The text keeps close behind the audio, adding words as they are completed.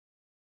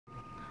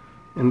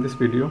In this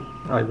video,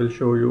 I will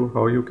show you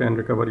how you can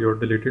recover your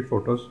deleted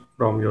photos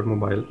from your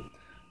mobile.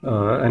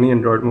 Any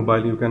Android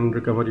mobile, you can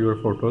recover your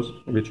photos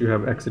which you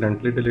have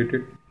accidentally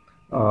deleted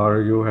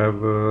or you have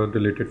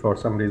deleted for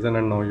some reason,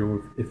 and now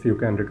if you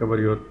can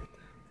recover your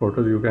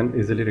photos, you can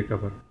easily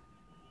recover.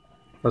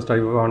 First, I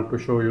want to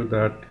show you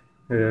that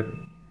here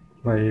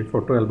my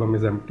photo album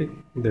is empty.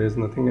 There is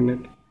nothing in it,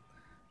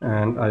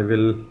 and I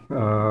will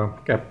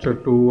capture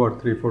 2 or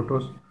 3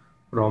 photos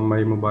from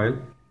my mobile,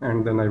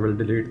 and then I will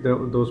delete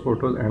those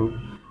photos and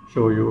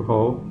show you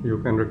how you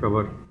can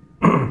recover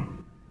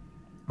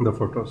the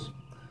photos.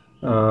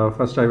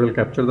 First I will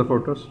capture the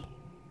photos.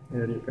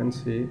 Here you can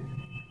see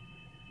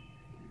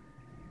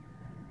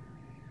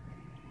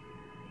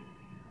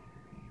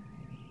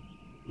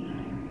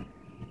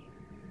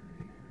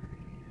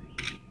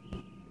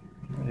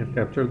I have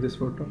captured this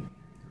photo.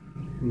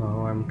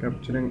 Now I'm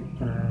capturing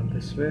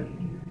this way.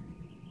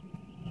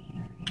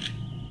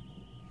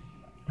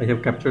 I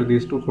have captured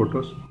these 2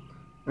 photos,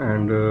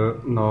 and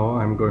now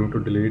I'm going to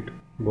delete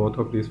both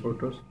of these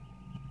photos.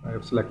 I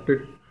have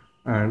selected,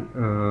 and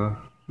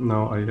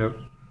now I have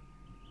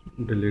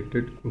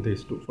deleted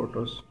these 2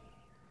 photos.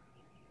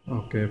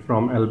 Okay,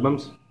 from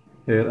albums,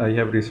 here I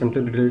have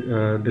recently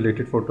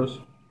deleted photos.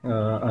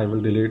 I will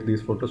delete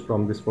these photos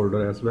from this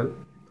folder as well.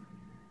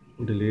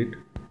 Delete.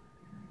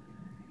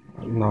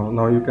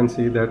 Now you can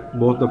see that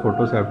both the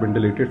photos have been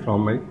deleted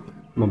from my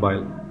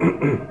mobile.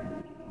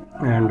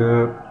 And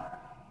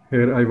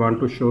here I want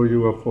to show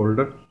you a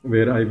folder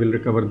where I will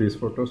recover these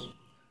photos.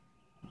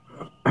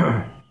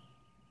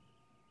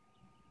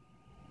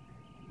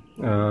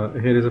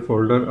 Here is a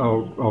folder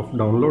of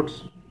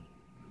downloads.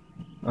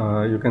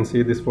 You can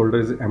see this folder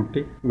is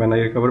empty. When I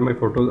recover my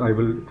photos, I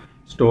will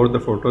store the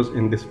photos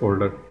in this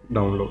folder,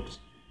 downloads.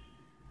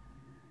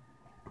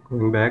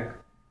 Going back,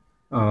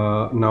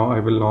 now I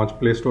will launch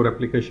Play Store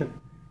application.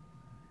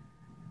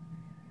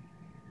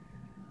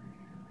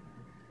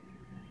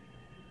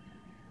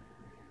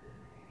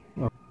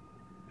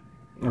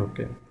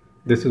 Okay,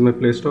 this is my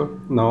Play Store.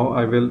 Now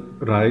I will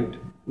write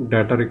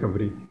data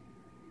recovery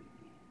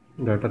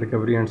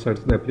and search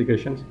the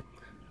applications.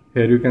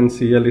 Here you can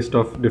see a list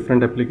of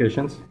different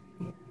applications.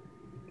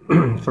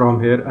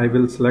 From here I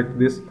will select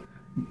this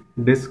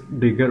Disk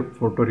Digger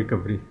Photo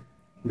Recovery.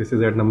 This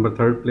is at number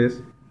 3rd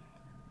place,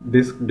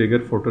 Disk Digger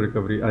Photo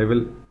Recovery. I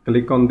will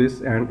click on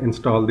this and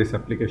install this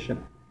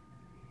application.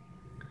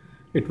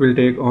 It will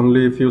take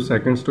only a few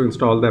seconds to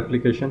install the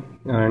application,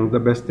 and the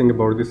best thing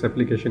about this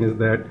application is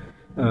that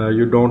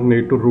you don't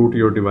need to root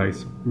your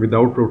device.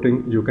 Without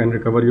rooting, you can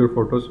recover your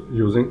photos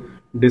using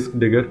Disk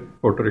Digger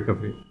Photo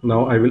Recovery.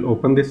 Now I will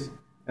open this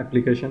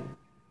application.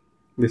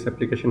 This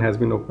application has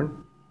been opened.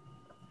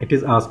 It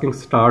is asking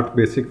start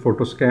basic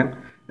photo scan,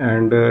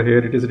 and here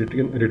it is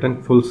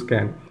written full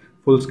scan.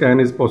 Full scan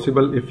is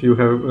possible if you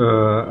have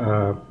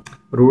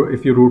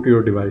if you root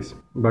your device,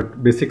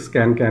 but basic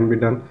scan can be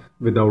done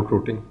without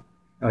rooting.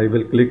 I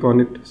will click on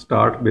it,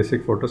 start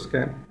basic photo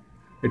scan.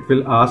 It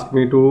will ask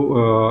me to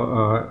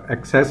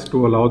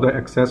allow the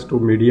access to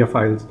media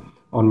files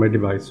on my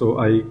device. So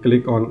I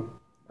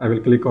will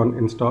click on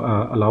install,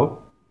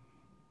 allow.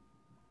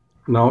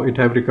 Now it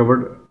have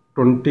recovered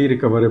 20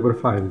 recoverable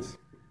files.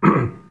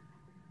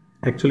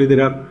 Actually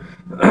there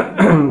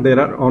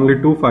are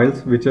only 2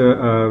 files which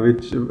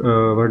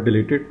were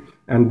deleted,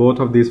 and both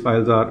of these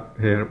files are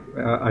here.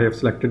 I have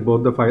selected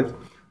both the files.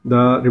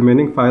 The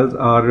remaining files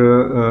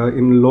are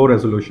in low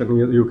resolution.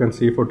 You can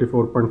see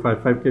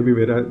 44.55 KB,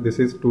 whereas this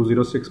is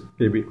 206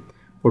 KB,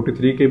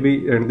 43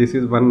 KB, and this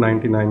is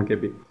 199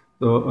 KB.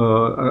 So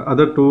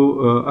other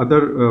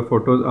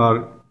photos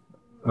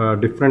are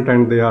different,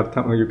 and they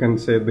are you can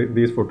say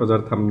these photos are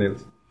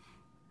thumbnails.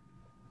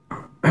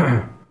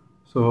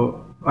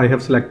 So I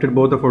have selected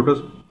both the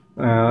photos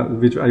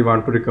which I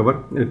want to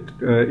recover.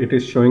 It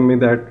is showing me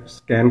that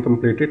scan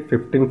completed,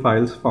 15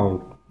 files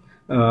found.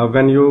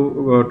 When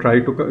you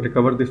try to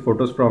recover these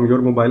photos from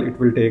your mobile, it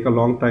will take a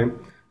long time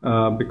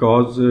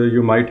because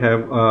you might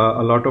have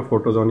a lot of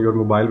photos on your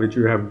mobile which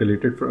you have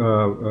deleted.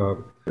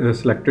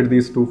 Selected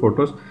these 2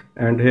 photos,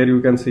 and here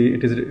you can see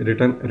it is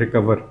written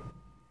recover.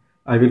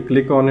 I will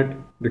click on it,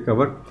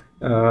 recover.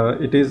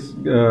 It is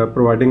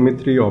providing me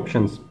 3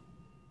 options.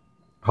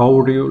 How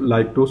would you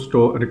like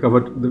to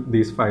recover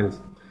these files?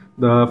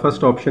 The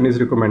first option is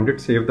recommended,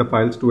 save the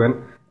files to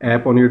an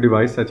app on your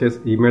device such as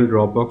email,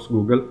 Dropbox,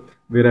 Google,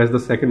 whereas the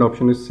second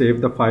option is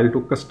save the file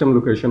to custom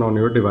location on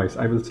your device.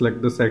 I will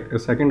select the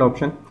second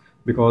option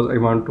because I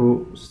want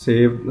to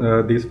save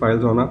these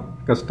files on a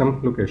custom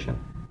location.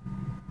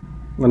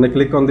 When I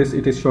click on this,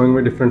 it is showing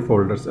me different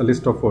folders, a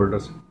list of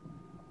folders.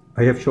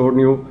 I have shown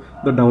you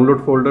the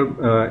download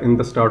folder in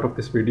the start of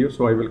this video,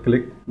 so I will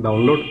click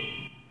download.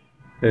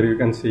 Here you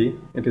can see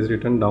it is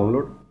written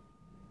download.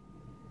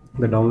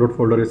 The download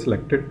folder is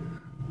selected.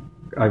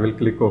 I will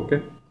click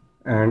OK,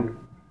 and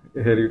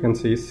here you can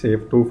see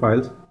save 2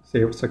 files,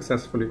 saved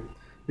successfully.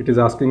 It is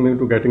asking me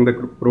to getting the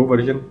pro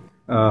version.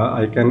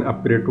 I can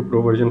upgrade to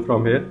pro version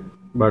from here,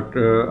 but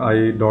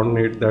I don't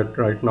need that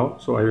right now,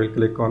 so I will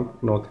click on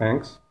no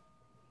thanks,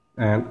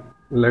 and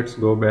Let's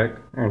go back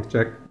and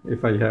check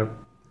if I have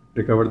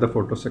recovered the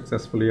photo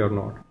successfully or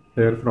not.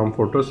 Here from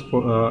photos,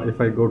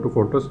 if I go to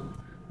photos,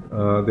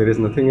 there is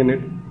nothing in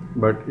it.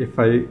 But if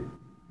I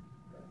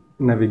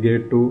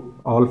navigate to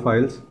all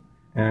files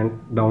and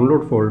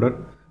download folder,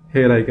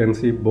 here I can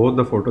see both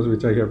the photos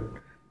which I have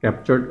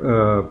captured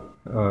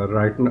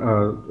right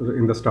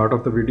in the start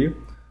of the video,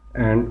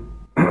 and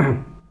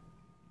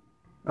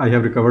I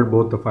have recovered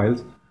both the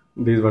files.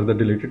 These were the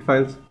deleted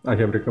files. I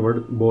have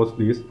recovered both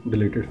these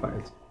deleted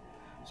files.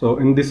 So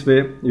in this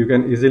way you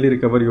can easily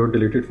recover your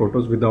deleted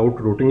photos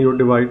without rooting your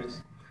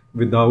device,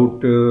 without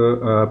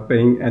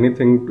paying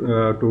anything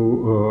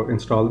to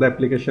install the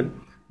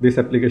application. This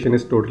application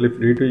is totally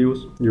free to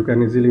use. You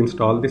can easily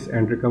install this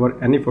and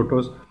recover any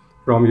photos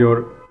from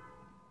your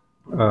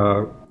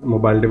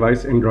mobile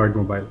device, Android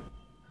mobile.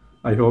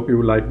 I hope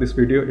you like this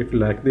video. If you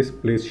like this,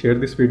 please share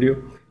this video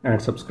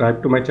and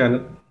subscribe to my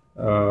channel.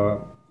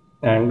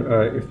 And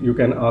if you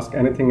can ask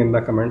anything in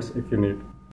the comments if you need.